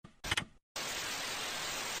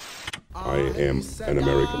I am an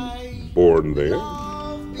American, born there.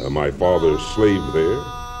 My father slaved there.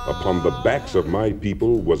 Upon the backs of my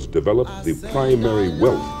people was developed the primary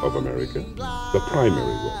wealth of America, the primary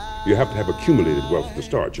wealth. You have to have accumulated wealth to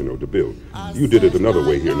start, you know, to build. You did it another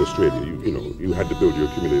way here in Australia. You had to build your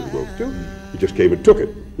accumulated wealth too. You just came and took it,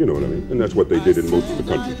 you know what I mean? And that's what they did in most of the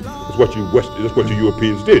countries. That's what you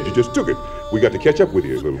Europeans did. You just took it. We got to catch up with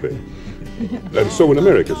you a little bit. And so in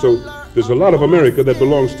America. So there's a lot of America that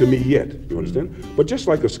belongs to me yet, you understand? But just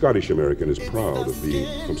like a Scottish American is proud of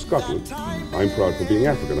being from Scotland, I'm proud for being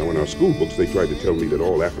African. Now in our school books, they tried to tell me that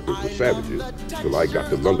all Africans were savages, till I got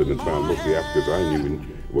to London and found most of the Africans I knew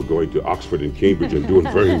were going to Oxford and Cambridge and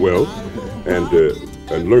doing very well, and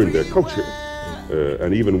learned their culture.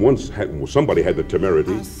 And even once somebody had the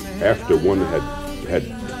temerity, after one had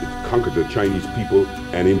conquered the Chinese people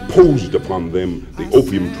and imposed upon them the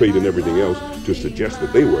opium trade and everything else, to suggest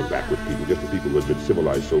that they were backward people, just the people who had been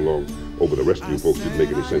civilized so long over the rest of you folks didn't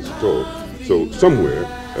make any sense at all. So somewhere,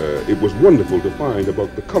 it was wonderful to find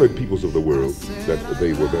about the colored peoples of the world that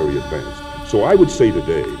they were very advanced. So I would say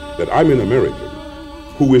today that I'm an American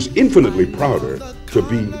who is infinitely prouder to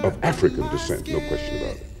be of African descent, no question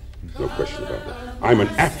about it. No question about it. I'm an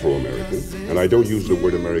Afro-American, and I don't use the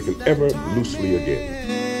word American ever loosely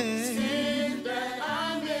again.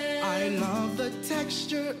 I love the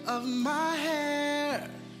texture of my hair.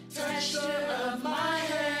 Texture of my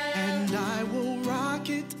hair. And I will rock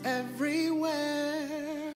it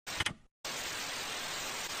everywhere.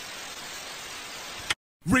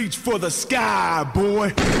 Reach for the sky,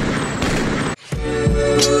 boy.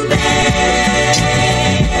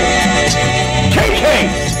 KK!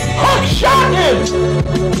 Hook shot him!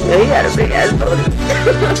 Yeah, he had a big ass booty.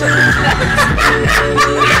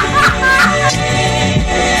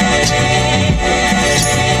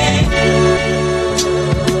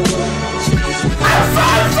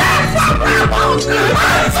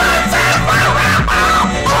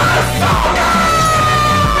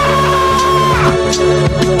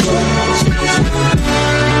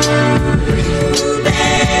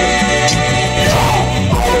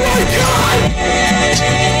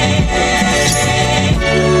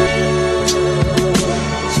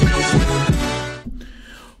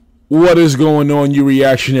 What is going on, you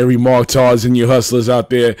reactionary martards and you hustlers out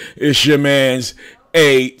there? It's your man's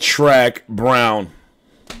A-Track Brown.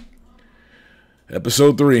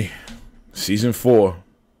 Episode 3, Season 4,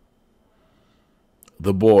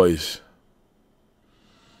 The Boys.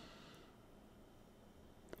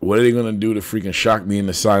 What are they going to do to freaking shock me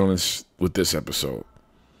into silence with this episode?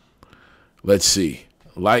 Let's see.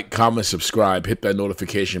 Like, comment, subscribe, hit that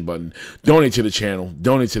notification button, donate to the channel,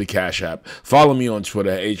 donate to the Cash App, follow me on Twitter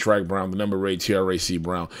at A-Track Brown, the number Ray, TRAC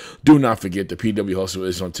Brown. Do not forget the PW Hustle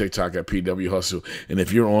is on TikTok at PW Hustle, and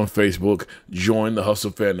if you're on Facebook, join the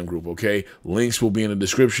Hustle Fandom group, okay? Links will be in the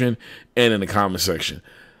description and in the comment section.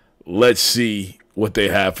 Let's see what they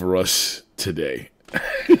have for us today.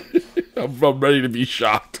 I'm ready to be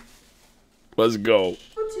shocked. Let's go.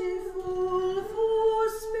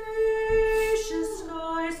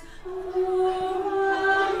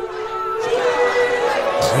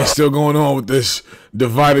 They're still going on with this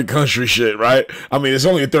divided country shit, right? I mean, it's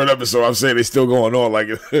only a third episode. I'm saying they're still going on like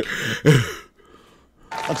it.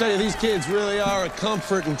 I'll tell you, these kids really are a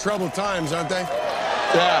comfort in troubled times, aren't they?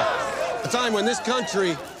 Yeah. A time when this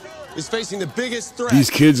country is facing the biggest threat. These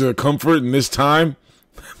kids are a comfort in this time?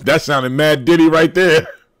 That sounded mad Diddy right there.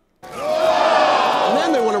 And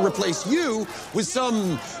then they want to replace you with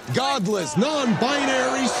some godless,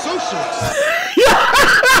 non-binary socialist.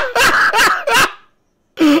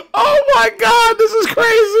 Oh my God, this is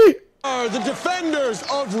crazy. Are the defenders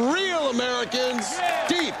of real Americans,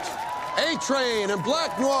 Deep, A-Train, and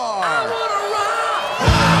Black Noir.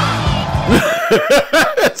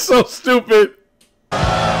 That's so stupid.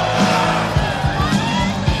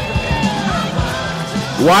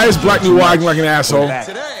 Why is Black Noir acting like an asshole?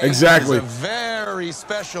 Today Exactly. is a very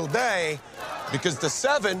special day because the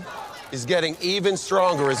 7 is getting even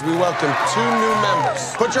stronger as we welcome 2 new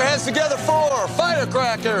members. Put your hands together for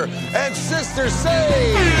Firecracker and Sister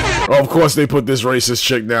Sage. Oh, of course they put this racist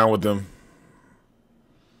chick down with them.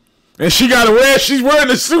 And she got to wear, she's wearing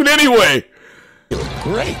the suit anyway. You look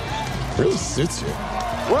great. Really suits you.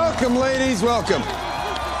 Welcome, ladies, welcome.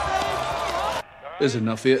 There's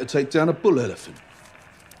enough here to take down a bull elephant.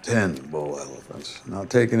 10 bull elephants. Not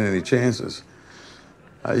taking any chances.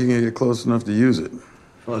 How you gonna get close enough to use it?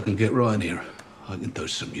 If I can get Ryan here, I can do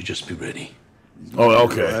something. You just be ready. Oh, He'll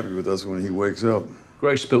be okay. happy with us when he wakes up.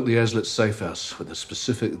 Grace built the Hazlitt safe house with the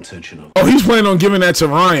specific intention of... Oh, he's planning on giving that to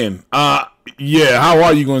Ryan. Yeah, how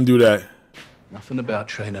are you going to do that? Nothing about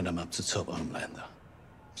training him up to top Homelander.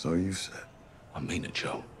 So you said. I mean it,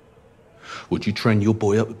 Joe. Would you train your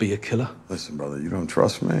boy up to be a killer? Listen, brother, you don't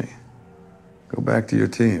trust me. Go back to your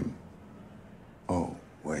team. Oh,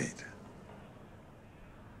 wait.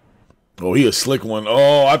 Oh, he a slick one.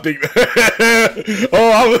 Oh, I think.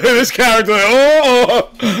 Oh, I look at this character.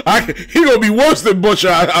 He gonna be worse than Butcher,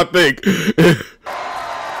 I think.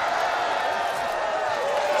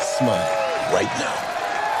 Smile right now.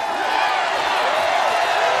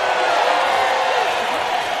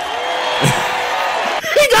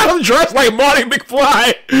 He got him dressed like Marty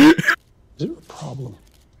McFly. Is there a problem?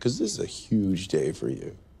 Because this is a huge day for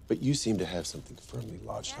you. But you seem to have something firmly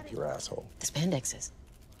lodged up your asshole. The spandex is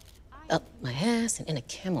up my ass and in a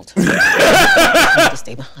camel toe. I need to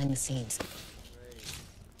stay behind the scenes.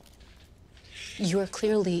 You are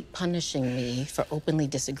clearly punishing me for openly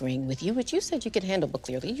disagreeing with you, which you said you could handle, but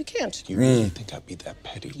clearly you can't. You really think I'd be that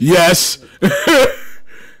petty? Yes.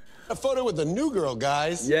 A photo with the new girl,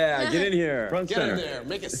 guys. Yeah, get in here. Front Get center. in there.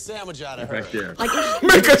 Make a sandwich out of her. Right there. Like, if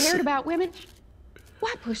Make you us- cared about women,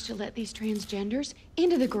 why push to let these transgenders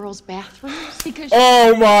into the girls' bathrooms? Because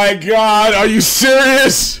Oh my God, are you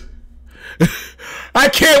serious? I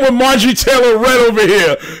can't with Marjorie Taylor Red over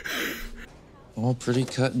here. Well, pretty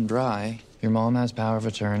cut and dry. Your mom has power of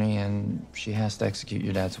attorney, and she has to execute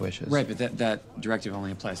your dad's wishes. Right, but that directive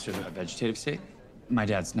only applies to the vegetative state. My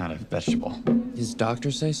dad's not a vegetable. His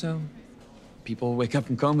doctors say so? People wake up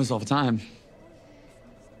from comas all the time.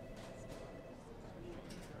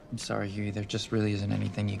 I'm sorry, Huey. There just really isn't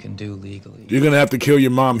anything you can do legally. You're gonna have to kill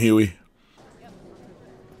your mom, Huey.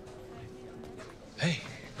 Hey,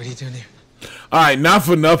 what are you doing here? All right, not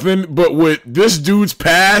for nothing, but with this dude's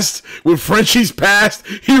past, with Frenchie's past,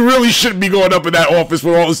 he really shouldn't be going up in that office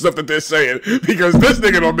with all the stuff that they're saying, because this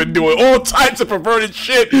nigga done been doing all types of perverted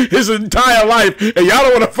shit his entire life, and y'all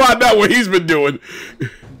don't want to find out what he's been doing.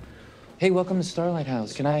 Hey, welcome to Starlight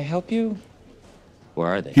House. Can I help you? Where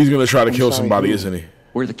are they? He's gonna try to I'm kill sorry, somebody, who? isn't he?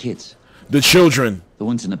 Where are the kids? The children. The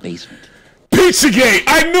ones in the basement. Pizzagate!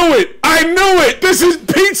 I knew it! I knew it! This is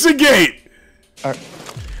Pizzagate!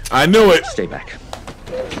 I knew it. Stay back.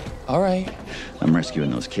 All right. I'm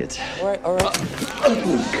rescuing those kids. All right, all right.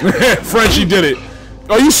 Frenchie did it.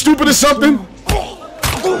 Are you stupid or something?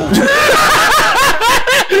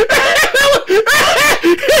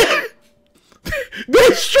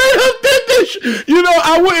 They straight up did this. You know,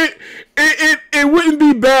 I wouldn't. It wouldn't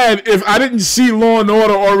be bad if I didn't see Law and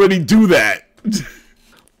Order already do that.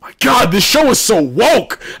 My God, this show is so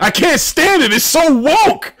woke. I can't stand it. It's so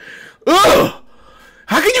woke. Ugh.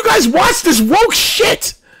 How can you guys watch this woke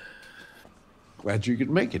shit? Glad you could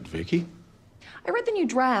make it, Vicky. I read the new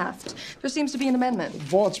draft. There seems to be an amendment.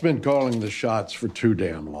 Vaught's been calling the shots for too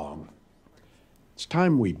damn long. It's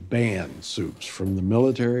time we ban soups from the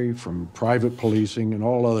military, from private policing, and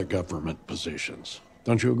all other government positions.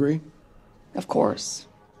 Don't you agree? Of course.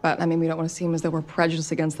 But, I mean, we don't want to seem as though we're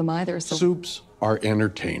prejudiced against them either, so... Soups are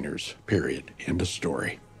entertainers, period. End of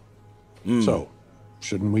story. So,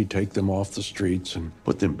 shouldn't we take them off the streets and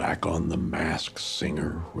put them back on the Masked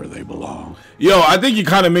Singer where they belong? Yo, I think you're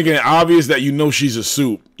kind of making it obvious that you know she's a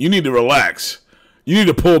soup. You need to relax. You need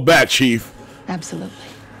to pull back, Chief. Absolutely.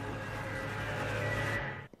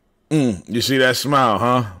 You see that smile,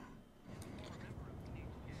 huh?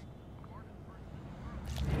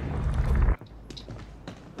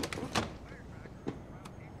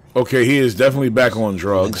 Okay, he is definitely back on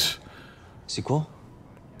drugs. C'est quoi?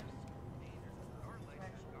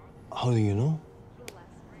 How do you know?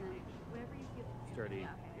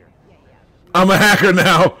 I'm a hacker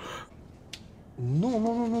now.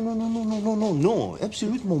 No,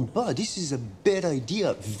 absolument pas. This is a bad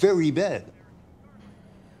idea. Very bad.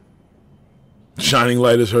 Shining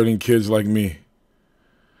light is hurting kids like me.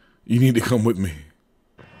 You need to come with me.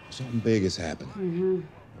 Something big has happened.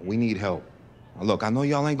 We need help. Now, look, I know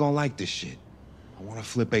y'all ain't gonna like this shit. I want to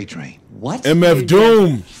flip A-Train. What? MF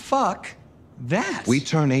Doom. Fuck that. We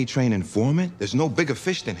turn A-Train informant. There's no bigger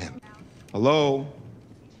fish than him. Hello?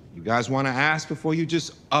 You guys want to ask before you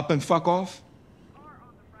just up and fuck off?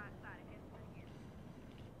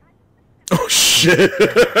 Oh shit.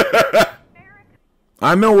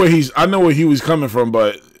 I know where he was coming from,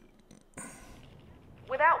 but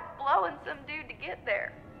without blowing some dude to get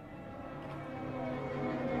there.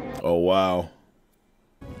 oh wow.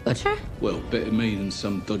 Butcher? Well, better me than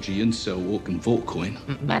some dodgy incel walking vault coin.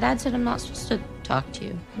 My dad said I'm not supposed to talk to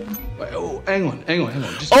you. Wait, oh, hang on.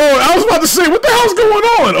 Just... Oh, I was about to say, what the hell's going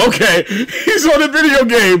on? Okay, he's on a video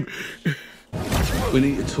game. We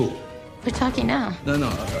need to talk. We're talking now. No,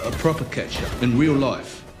 a proper catch-up in real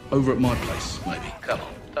life. Over at my place, maybe. Come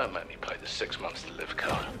on, don't make me play the 6 months to live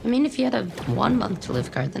card. I mean, if you had a 1 month to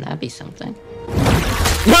live card, then that'd be something.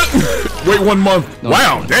 Wait 1 month.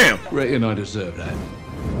 Wow, damn. Reckon I deserve that.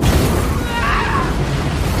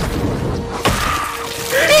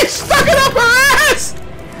 He stuck it up her ass!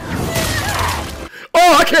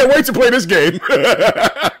 Oh, I can't wait to play this game.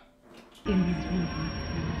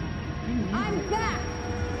 I'm back.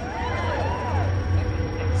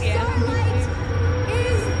 Starlight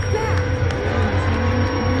is back.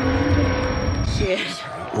 Shit.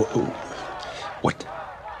 What?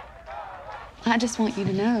 I just want you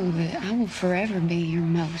to know that I will forever be your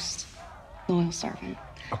most loyal servant.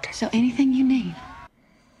 Okay. So anything you need.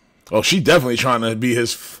 Oh, she definitely trying to be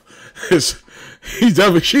his. He's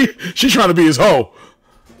definitely she's trying to be his hoe.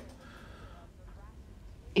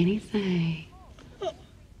 Anything.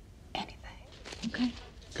 Okay.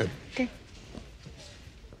 Good. Okay.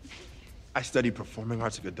 I studied performing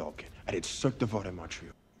arts at Godolphin. I did Cirque du Vaudeville in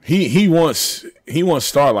Montreal. He wants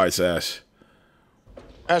Starlight's ass.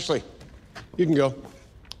 Ashley, you can go.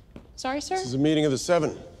 Sorry, sir? This is a meeting of the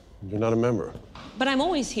 7. You're not a member. But I'm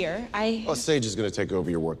always here. Well, Sage is going to take over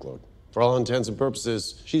your workload. For all intents and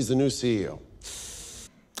purposes, she's the new CEO.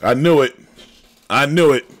 I knew it. I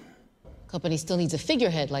knew it. Company still needs a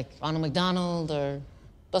figurehead like Ronald McDonald or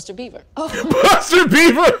Buster Beaver. Buster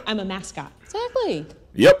Beaver! I'm a mascot. Exactly.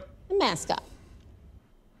 Yep. A mascot.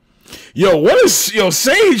 Yo, what is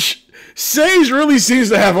Sage? Sage really seems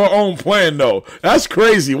to have her own plan though. That's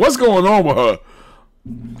crazy. What's going on with her?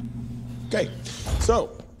 Okay,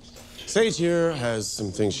 so Sage here has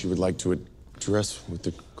some things she would like to address with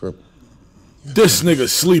the group. This nigga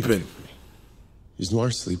sleeping. Is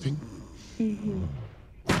Noir sleeping? Mm-hmm.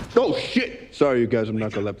 Oh, shit! Sorry, you guys, I'm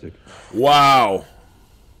narcoleptic. Wow.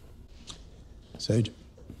 Sage? A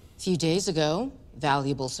few days ago,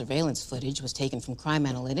 valuable surveillance footage was taken from crime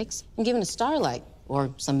analytics and given to Starlight,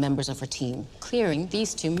 or some members of her team, clearing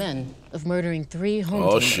these 2 men of murdering 3 home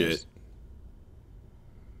Oh, teammates. shit.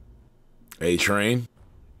 A-Train?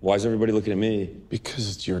 Why is everybody looking at me?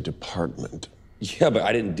 Because it's your department. Yeah, but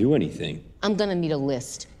I didn't do anything. I'm gonna need a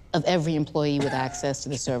list of every employee with access to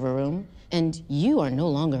the server room, and you are no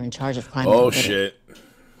longer in charge of crime. Oh, analytics. shit.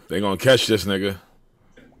 They gonna catch this nigga.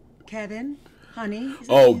 Kevin, honey.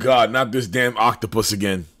 Oh, God, not this damn octopus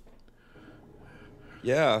again.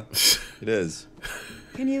 Yeah, it is.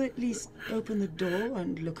 Can you at least open the door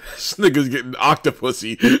and look? This nigga's getting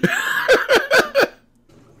octopusy.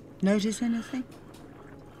 Notice anything?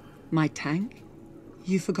 My tank?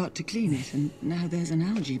 You forgot to clean it, and now there's an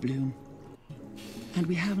algae bloom. And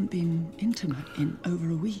we haven't been intimate in over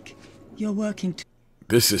a week. You're working to...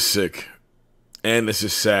 This is sick. And this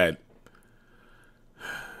is sad.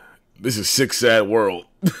 This is sick, sad world.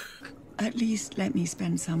 At least let me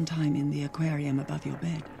spend some time in the aquarium above your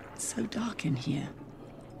bed. It's so dark in here.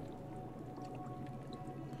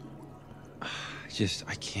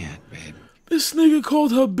 I can't, babe. This nigga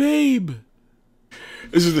called her babe.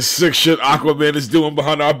 This is the sick shit Aquaman is doing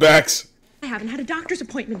behind our backs. I haven't had a doctor's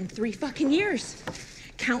appointment in 3 fucking years.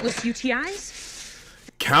 Countless UTIs.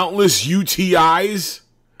 Countless UTIs?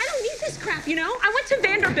 I don't need this crap, you know? I went to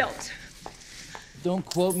Vanderbilt. Don't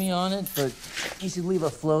quote me on it, but he should leave a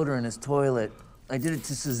floater in his toilet. I did it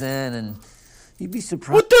to Suzanne, and you'd be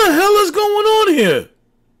surprised. What the hell is going on here?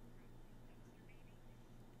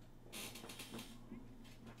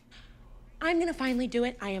 I'm gonna finally do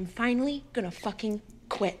it. I am finally gonna fucking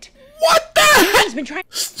quit. What the hell? He's been trying.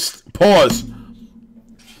 Pause.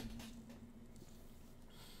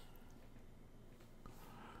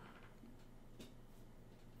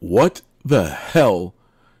 What the hell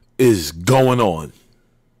is going on?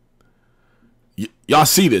 Y'all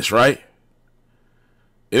see this, right?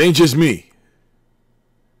 It ain't just me.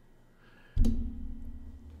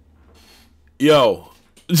 Yo.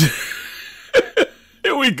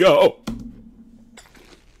 Here we go.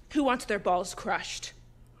 Who wants their balls crushed?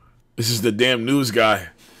 This is the damn news guy.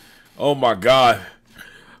 Oh my God.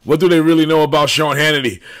 What do they really know about Sean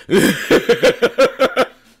Hannity?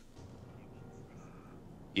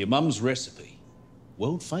 Your mum's recipe.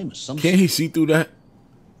 World famous. Some Can't he see through that?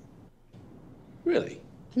 Really?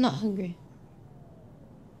 I'm not hungry.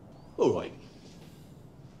 All right.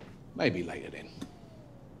 Maybe later then.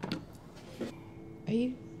 Are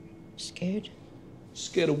you scared?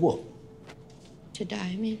 Scared of what? To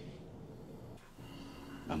die, I mean?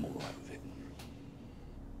 I'm all right with it.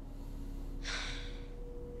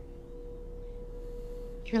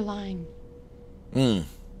 You're lying. Mm.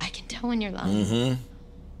 I can tell when you're lying. Mm-hmm.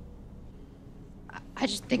 I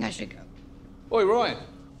just think I should go. Oi, Ryan.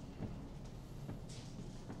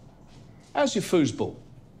 How's your foosball?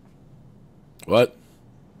 What?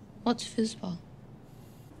 What's foosball?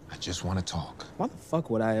 I just want to talk. Why the fuck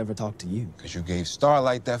would I ever talk to you? Because you gave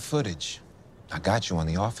Starlight that footage. I got you on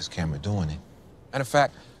the office camera doing it. Matter of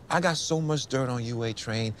fact, I got so much dirt on UA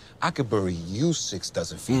Train, I could bury you 6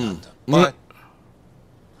 dozen feet under. But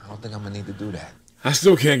I don't think I'm gonna need to do that. I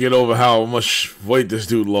still can't get over how much weight this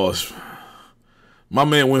dude lost. My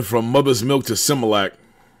man went from mother's milk to Similac.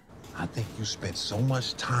 I think you spent so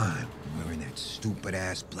much time wearing that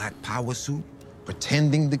stupid-ass black power suit,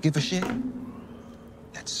 pretending to give a shit,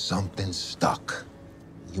 that something stuck.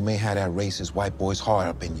 You may have that racist white boy's heart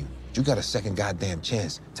up in you. You got a second goddamn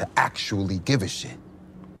chance to actually give a shit.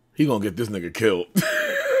 He gonna get this nigga killed.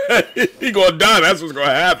 He gonna die, that's what's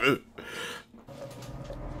gonna happen.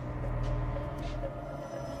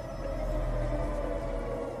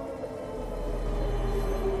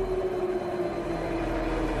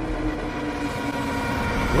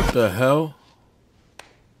 What the hell?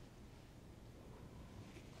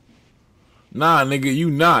 Nah, nigga, you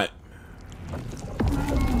not.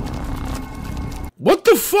 What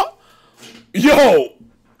the fuck? Yo!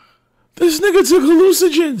 This nigga took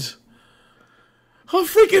hallucinogens. Her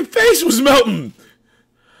freaking face was melting.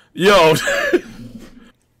 Yo.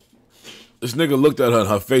 This nigga looked at her and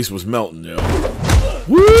her face was melting, yo.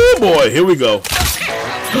 Woo, boy, here we go.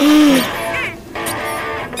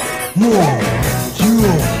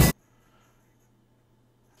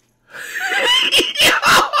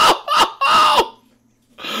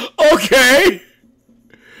 Okay.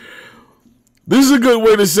 This is a good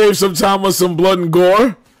way to save some time on some blood and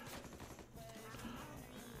gore.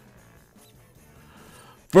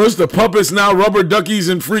 First the puppets, now rubber duckies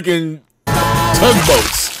and freaking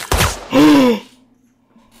tugboats.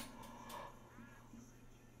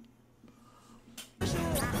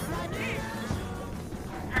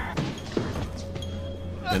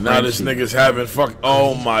 And now this nigga's having fuck.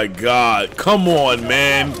 Oh my god. Come on,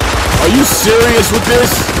 man. Are you serious with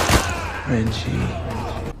this? Reggie.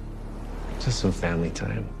 Just some family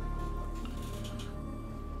time.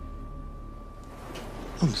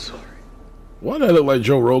 I'm sorry. Why do I look like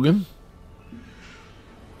Joe Rogan?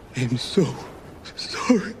 I'm so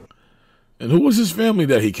sorry. And who was his family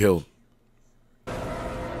that he killed?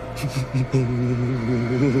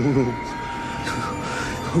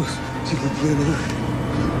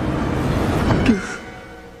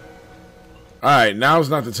 Alright, now's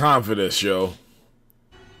not the time for this, yo.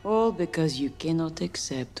 All because you cannot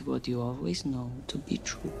accept what you always know to be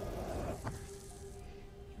true.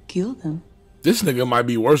 Kill them. This nigga might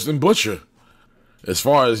be worse than Butcher. As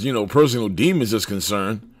far as, you know, personal demons is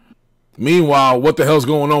concerned. Meanwhile, what the hell's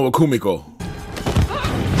going on with Kumiko?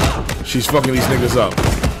 She's fucking these niggas up.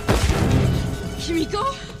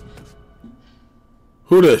 Kimiko?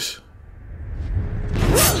 Who this?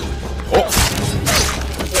 Oh.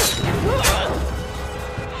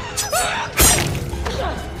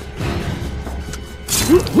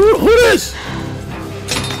 Who this?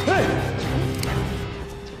 Hey.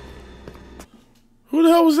 Who the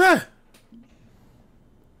hell was that?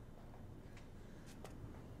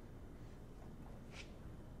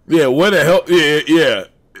 Yeah, where the hell? Yeah.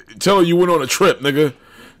 Tell her you went on a trip, nigga.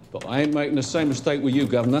 But I ain't making the same mistake with you,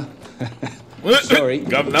 Governor. Sorry.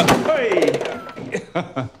 Governor.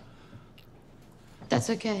 Hey! That's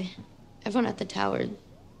okay. Everyone at the tower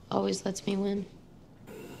always lets me win.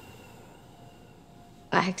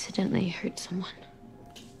 I accidentally hurt someone.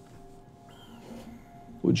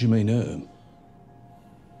 What do you mean,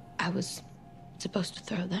 I was supposed to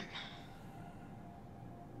throw them.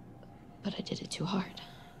 But I did it too hard.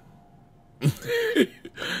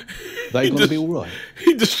 They gonna be all right?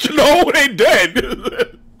 He just, no, they dead.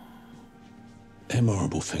 Them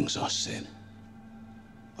horrible things I said.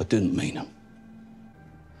 I didn't mean them.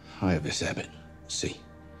 I have this habit, see,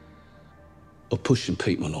 of pushing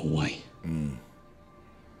people away.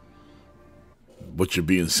 But you're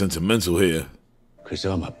being sentimental here. Because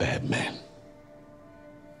I'm a bad man.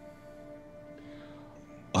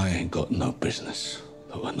 I ain't got no business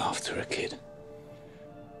looking after a kid.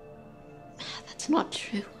 That's not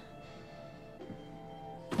true.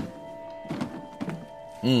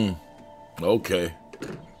 Okay.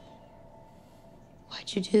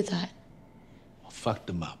 Why'd you do that? I fucked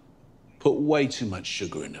them up. Put way too much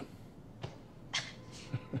sugar in them.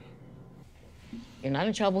 You're not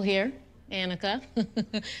in trouble here, Annika.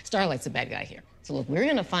 Starlight's the bad guy here. So look, we're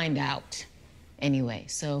gonna find out anyway.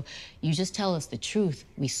 So you just tell us the truth.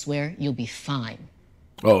 We swear you'll be fine.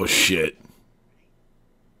 Oh, shit.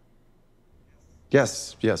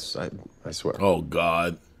 Yes, I swear. Oh,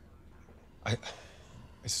 God. I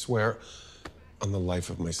swear on the life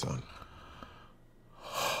of my son.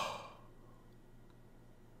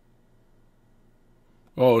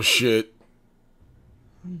 Oh, shit.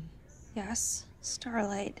 Yes,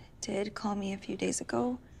 Starlight did call me a few days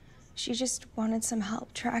ago. She just wanted some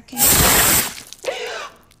help tracking.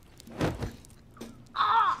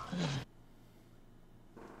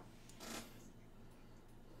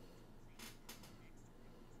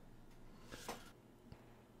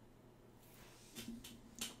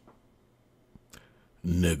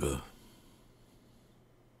 Nigga.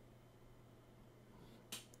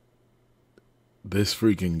 This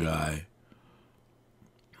freaking guy.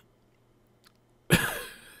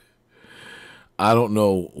 I don't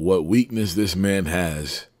know what weakness this man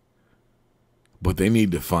has, but they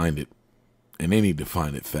need to find it, and they need to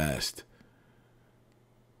find it fast.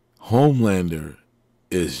 Homelander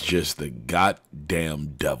is just the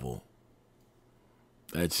goddamn devil.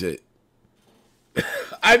 That's it.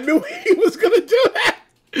 I knew he was gonna do that.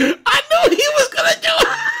 I knew he was gonna do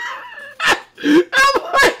it. I'm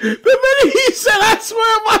like, the minute he said, "I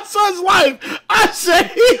swear on my son's life," I said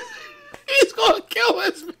he's gonna kill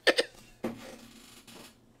this man.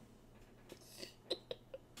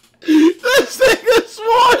 This nigga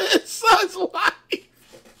swore his son's life.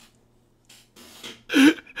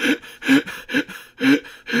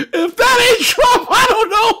 If that ain't Trump, I don't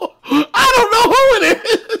know. I don't know who it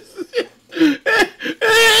is.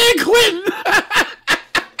 It ain't Clinton.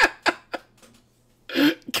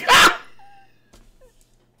 God.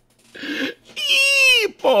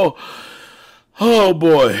 Eepo. Oh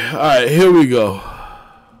boy. All right, here we go.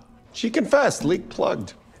 She confessed, leak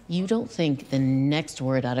plugged. You don't think the next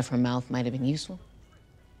word out of her mouth might have been useful?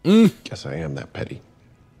 Guess I am that petty.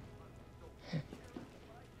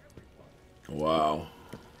 Wow.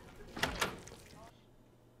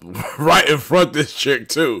 Right in front of this chick,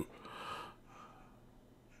 too.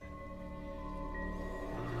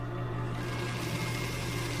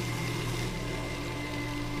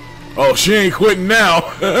 Oh, she ain't quitting now.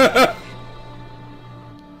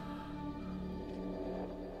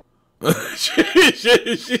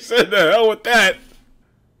 she said, "The hell with that."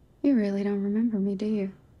 You really don't remember me, do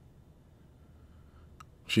you?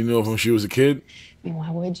 She knew when she was a kid? I mean, why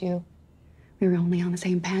would you? We were only on the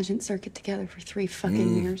same pageant circuit together for 3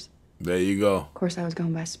 fucking years. There you go. Of course, I was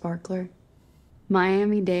going by Sparkler.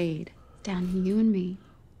 Miami-Dade. Down to you and me.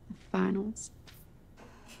 The finals.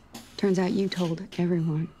 Turns out you told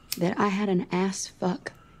everyone that I had an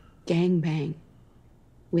ass-fuck gangbang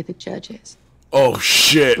with the judges. Oh,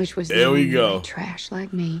 shit. Which was there we go. Trash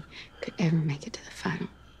like me could ever make it to the final.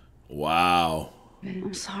 Wow.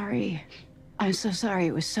 I'm sorry. I'm so sorry.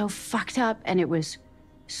 It was so fucked up and it was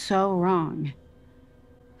so wrong.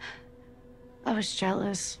 I was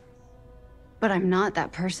jealous. But I'm not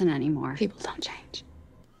that person anymore. People don't change.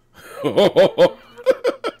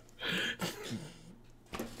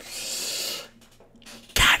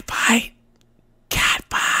 Cat bite. Cat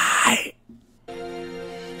bite.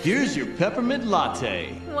 Here's your peppermint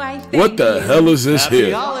latte. Why, thank What the you. hell is this Happy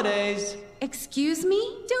here? holidays. Excuse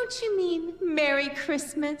me? Don't you mean Merry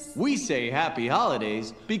Christmas? We say happy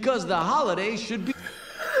holidays because the holidays should be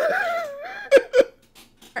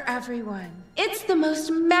For everyone. It's the most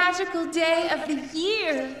magical day of the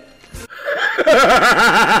year.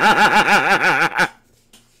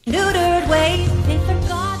 Neutered way, they've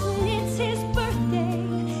forgotten it's his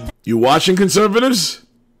birthday. You watching, conservatives?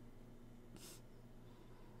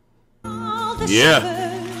 Yeah.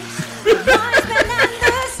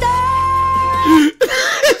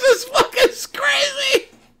 This is fucking crazy.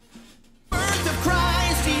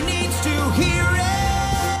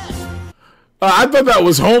 I thought that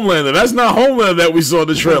was Homelander. That's not Homelander that we saw in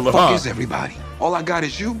the trailer, Where the fuck huh? is everybody? All I got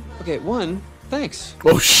is you. Okay, one, thanks.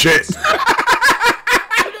 Oh shit.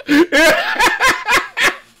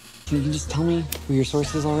 Can you just tell me who your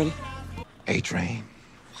source is already? A-Train.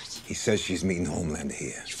 He says she's meeting Homelander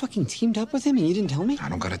here. You fucking teamed up with him and you didn't tell me? I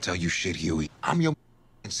don't gotta tell you shit, Huey. I'm your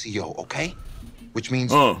CEO, okay? Which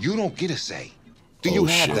means you don't get a say. Do you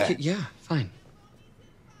have that? Okay, yeah, fine.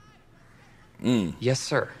 Yes,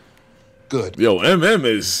 sir. Good. Yo, MM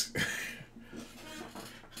is...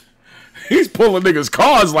 He's pulling niggas'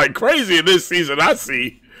 cards like crazy in this season, I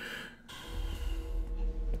see.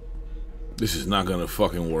 This is not gonna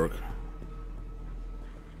fucking work.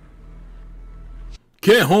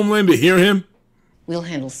 Can't Homelander hear him? We'll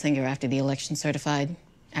handle Singer after the election's certified.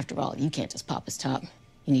 After all, you can't just pop his top.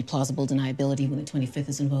 You need plausible deniability when the 25th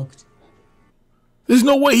is invoked. There's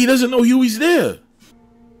no way he doesn't know Huey's there.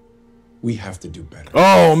 We have to do better.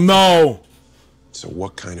 Oh, no. So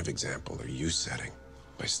what kind of example are you setting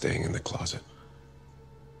by staying in the closet?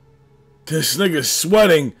 This nigga's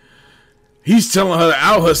sweating. He's telling her to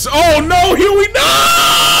out her. Oh, no, Huey, no!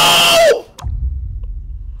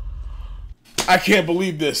 I can't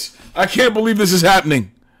believe this. I can't believe this is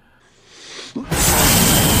happening.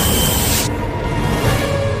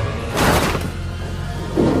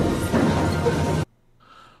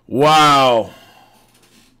 Wow.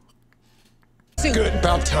 Good,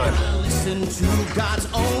 about time.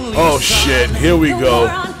 Oh shit, here we go.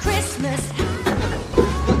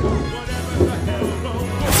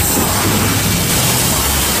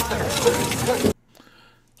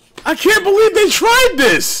 I can't believe they tried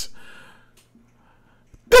this.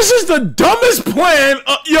 This is the dumbest plan.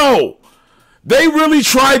 Yo, they really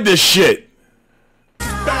tried this shit.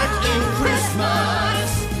 Back in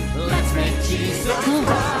Christmas, let's make Jesus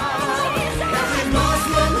cry.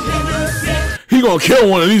 He gonna kill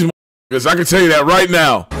one of these motherfuckers. I can tell you that right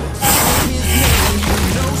now.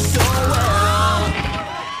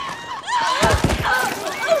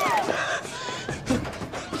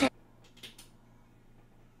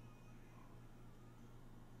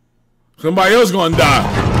 Somebody else gonna die.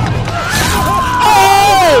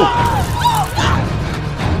 Oh!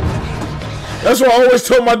 That's why I always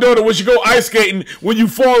told my daughter when she go ice skating, when you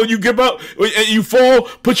fall and you give up, and you fall,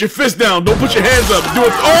 put your fist down. Don't put your hands up. Do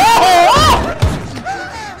it. Oh!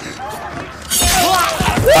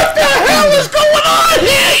 What the hell is going on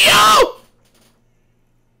here, yo?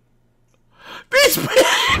 These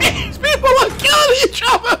people are killing each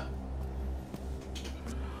other.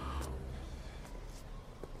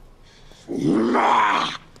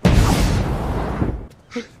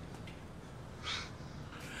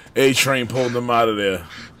 A-Train pulled them out of there.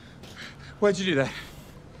 Why'd you do that?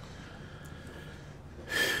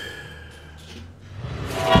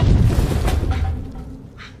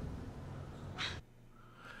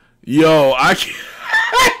 Yo, I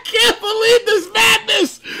can't believe this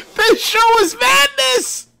madness. This show is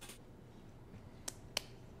madness.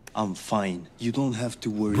 I'm fine. You don't have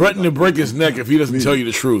to worry. Threaten to break his neck if he doesn't tell you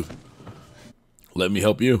the truth. Let me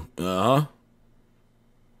help you. Uh-huh.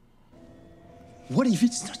 What if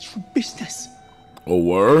it's not your business? Oh,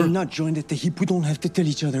 word? We're not joined at the hip. We don't have to tell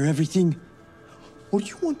each other everything. Or do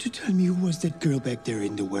you want to tell me who was that girl back there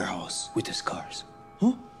in the warehouse with the scars?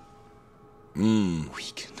 Huh? Mm. We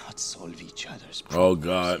cannot solve each other's problems. Oh,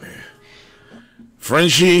 God.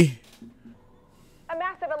 Frenchie. A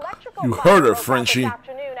massive electrical You fire heard her, broke out Frenchie. This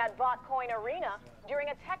afternoon at Votcoin Arena during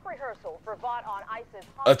a tech rehearsal for Vought on Ice's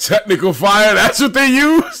A technical fire? That's what they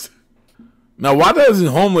used? Now, why doesn't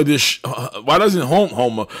Homelander just why doesn't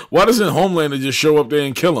Homelander just show up there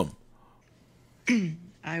and kill him?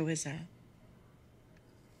 I was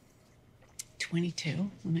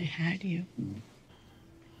 22 when I had you.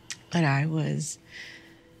 But I was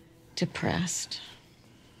depressed.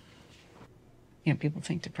 You know, people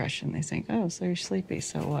think depression, they think, oh, so you're sleepy,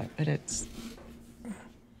 so what? But it's...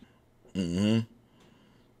 Mm-hmm.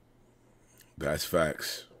 That's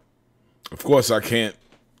facts. Of course, I can't,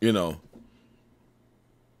 you know,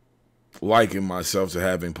 liken myself to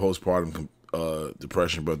having postpartum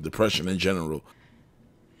depression, but depression in general.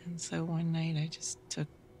 And so one night I just took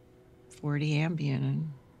 40 Ambien and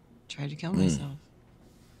tried to kill myself.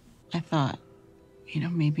 I thought, you know,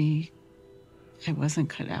 maybe I wasn't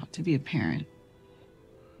cut out to be a parent.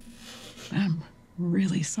 But I'm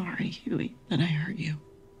really sorry, Huey, that I hurt you.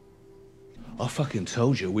 I fucking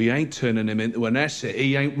told you, we ain't turning him into an asset.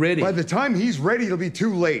 He ain't ready. By the time he's ready, it'll be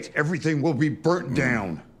too late. Everything will be burnt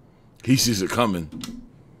down. He sees it coming.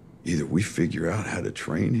 Either we figure out how to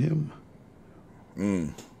train him,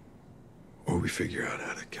 or we figure out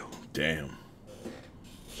how to kill him. Damn.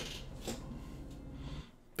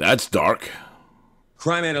 That's dark.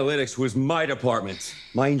 Crime Analytics was my department.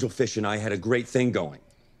 My Angel Fish and I had a great thing going.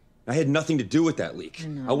 I had nothing to do with that leak.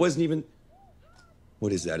 I wasn't even...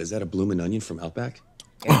 What is that? Is that a bloomin' onion from Outback?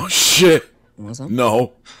 Oh, shit.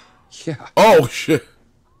 No. Yeah. Oh, shit.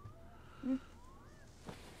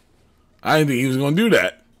 I didn't think he was going to do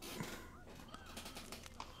that.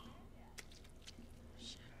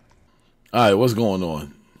 All right, what's going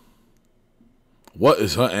on? What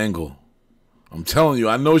is her angle? I'm telling you,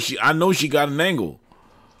 I know she got an angle.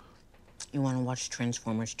 You want to watch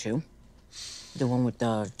Transformers 2? The one with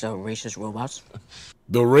the racist robots?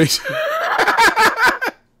 The race?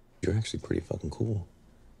 You're actually pretty fucking cool.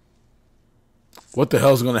 What the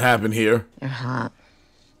hell's going to happen here? You're hot.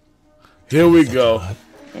 Here we go.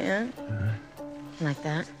 Yeah? Like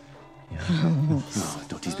that? No,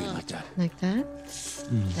 don't tease me like that. Like that?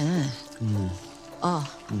 Oh.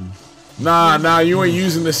 Nah, you ain't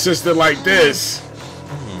using the sister like this.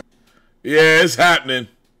 Yeah, it's happening.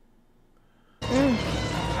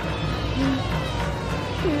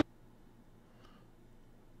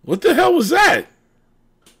 What the hell was that?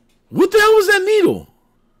 What the hell was that needle?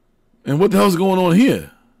 And what the hell's going on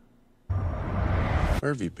here?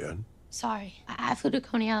 Where have you been? Sorry, I flew to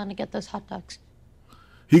Coney Island to get those hot dogs.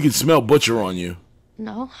 He can smell butcher on you.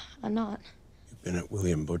 No, I'm not. You Been at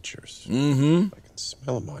William Butcher's. Mm-hmm. I can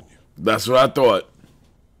smell him on you. That's what I thought.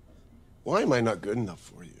 Why am I not good enough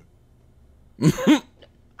for you?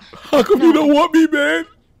 How come you don't want me, man?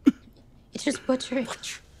 It's just butchering.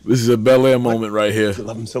 This is a Bel Air moment right here. If you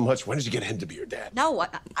love him so much, why did you get him to be your dad? No,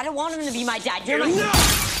 I don't want him to be my dad. You're my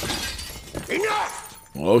Enough!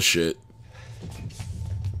 Oh, shit.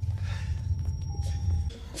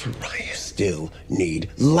 You still need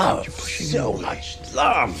love. So much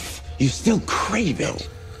love. You still crave it.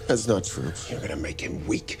 That's not true. You're gonna make him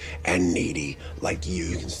weak and needy like you.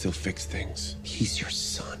 You can still fix things. He's your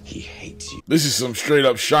son. He hates you. This is some straight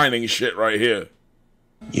up Shining shit right here.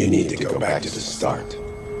 You need to go back to the start.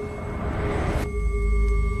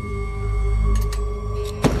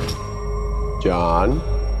 John.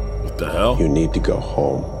 What the hell? You need to go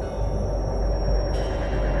home.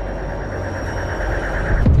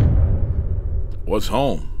 What's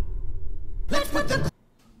home?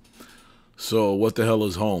 So what the hell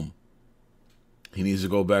is home? He needs to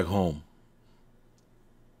go back home.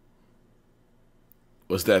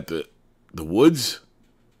 What's that? The woods?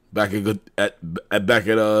 Back at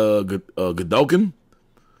Godolkin?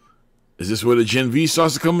 Is this where the Gen V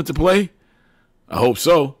starts to come into play? I hope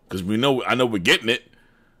so, because I know we're getting it.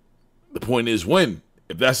 The point is when.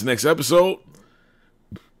 If that's the next episode,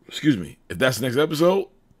 if that's the next episode,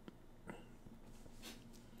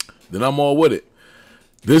 then I'm all with it.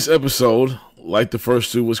 This episode, like the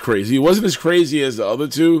first two, was crazy. It wasn't as crazy as the other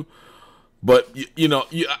two, but you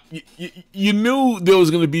knew there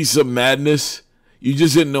was going to be some madness. You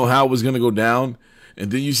just didn't know how it was going to go down.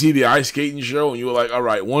 And then you see the ice skating show, and you were like, all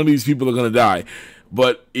right, one of these people are going to die.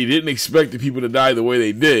 But you didn't expect the people to die the way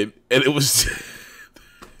they did. And it was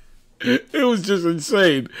it was just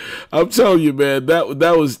insane. I'm telling you, man, that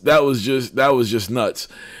was just nuts.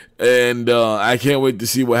 And I can't wait to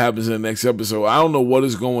see what happens in the next episode. I don't know what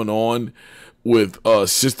is going on with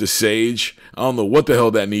Sister Sage. I don't know what the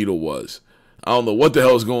hell that needle was. I don't know what the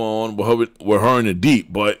hell is going on with her in the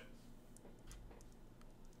deep, but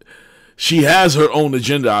she has her own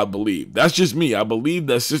agenda, I believe. That's just me. I believe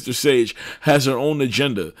that Sister Sage has her own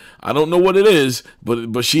agenda. I don't know what it is,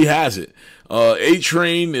 but she has it.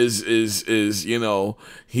 A-Train is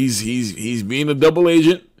he's being a double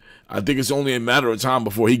agent. I think it's only a matter of time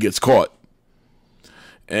before he gets caught.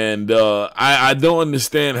 And I don't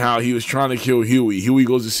understand how he was trying to kill Huey. Huey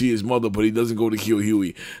goes to see his mother, but he doesn't go to kill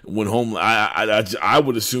Huey. When I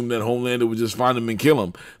would assume that Homelander would just find him and kill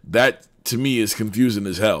him. That, to me, is confusing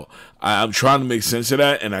as hell. I'm trying to make sense of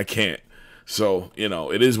that, and I can't. So,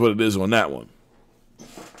 it is what it is on that one.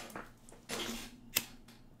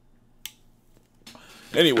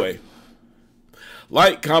 Anyway,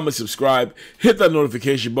 like, comment, subscribe, hit that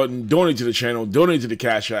notification button, donate to the channel, donate to the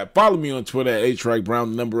Cash App. Follow me on Twitter at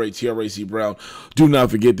 @TRACBrown, number 8, TRAC Brown. Do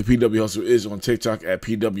not forget the PW Hustle is on TikTok at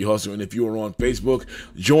PW Hustle. And if you are on Facebook,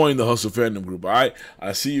 join the Hustle Fandom group, all right?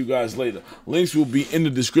 I'll see you guys later. Links will be in the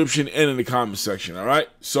description and in the comment section, all right?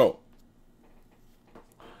 So,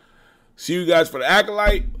 see you guys for the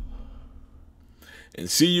Acolyte. And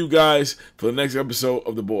see you guys for the next episode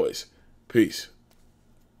of The Boys. Peace.